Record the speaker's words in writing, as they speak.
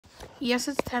Yes,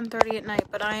 it's 10:30 at night,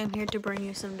 but I am here to bring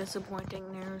you some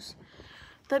disappointing news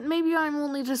that maybe I'm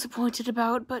only disappointed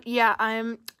about, but yeah,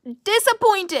 I'm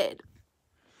disappointed.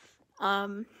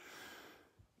 So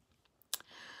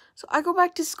I go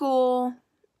back to school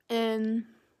in,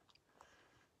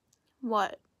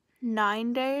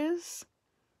 9 days?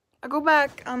 I go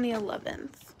back on the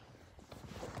 11th.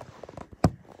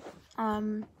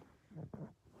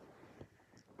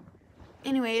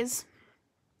 Anyways,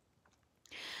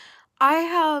 I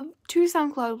have 2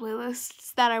 SoundCloud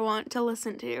playlists that I want to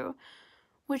listen to,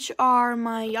 which are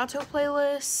my Yato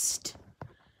playlist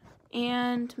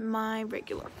and my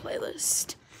regular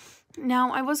playlist.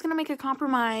 Now, I was going to make a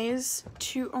compromise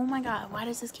to, oh my god, why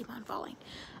does this keep on falling?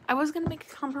 I was going to make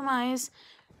a compromise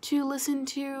to listen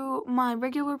to my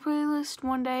regular playlist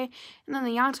one day, and then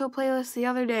the Yato playlist the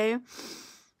other day.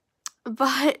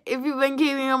 But if you've been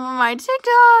keeping up on my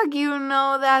TikTok, you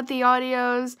know that the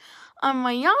audios on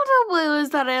my Yato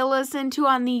playlist that I listen to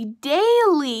on the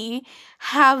daily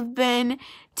have been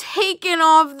taken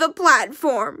off the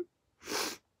platform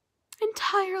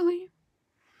entirely.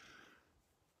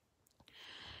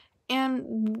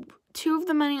 And 2 of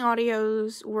the many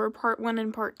audios were part 1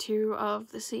 and part 2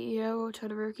 of the CEO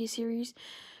Todoroki series,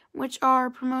 which are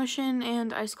Promotion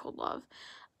and Ice Cold Love.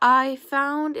 I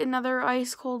found another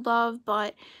Ice Cold Love,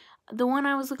 but the one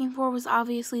I was looking for was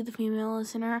obviously the female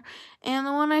listener, and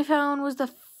the one I found was the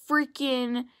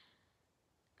freaking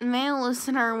male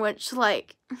listener, which,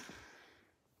 like,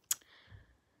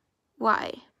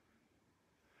 why?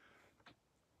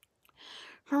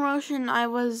 Promotion, I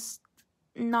was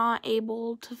not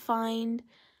able to find,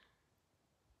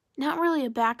 not really a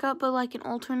backup, but like an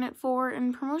alternate for,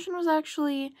 and Promotion was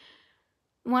actually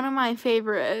one of my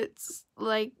favorites.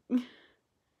 Like,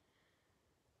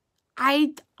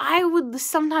 I would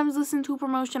sometimes listen to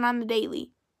Promotion on the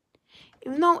daily.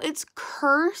 Even though it's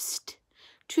cursed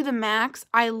to the max,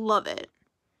 I love it.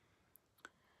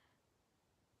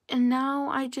 And now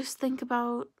I just think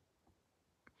about,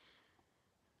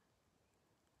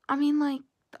 I mean, like,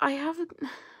 I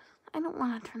don't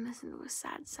want to turn this into a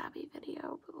sad, sappy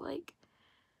video, but, like,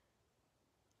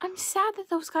 I'm sad that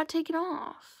those got taken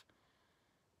off.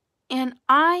 And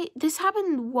this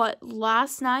happened,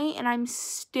 last night, and I'm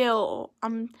still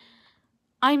mad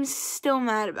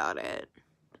about it.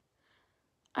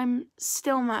 I'm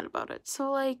still mad about it.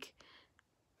 So, like,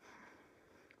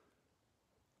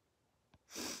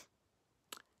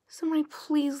 somebody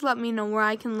please let me know where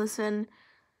I can listen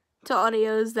to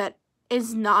audios that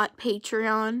is not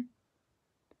Patreon,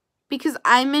 because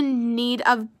I'm in need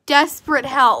of desperate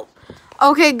help.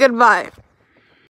 Okay, goodbye.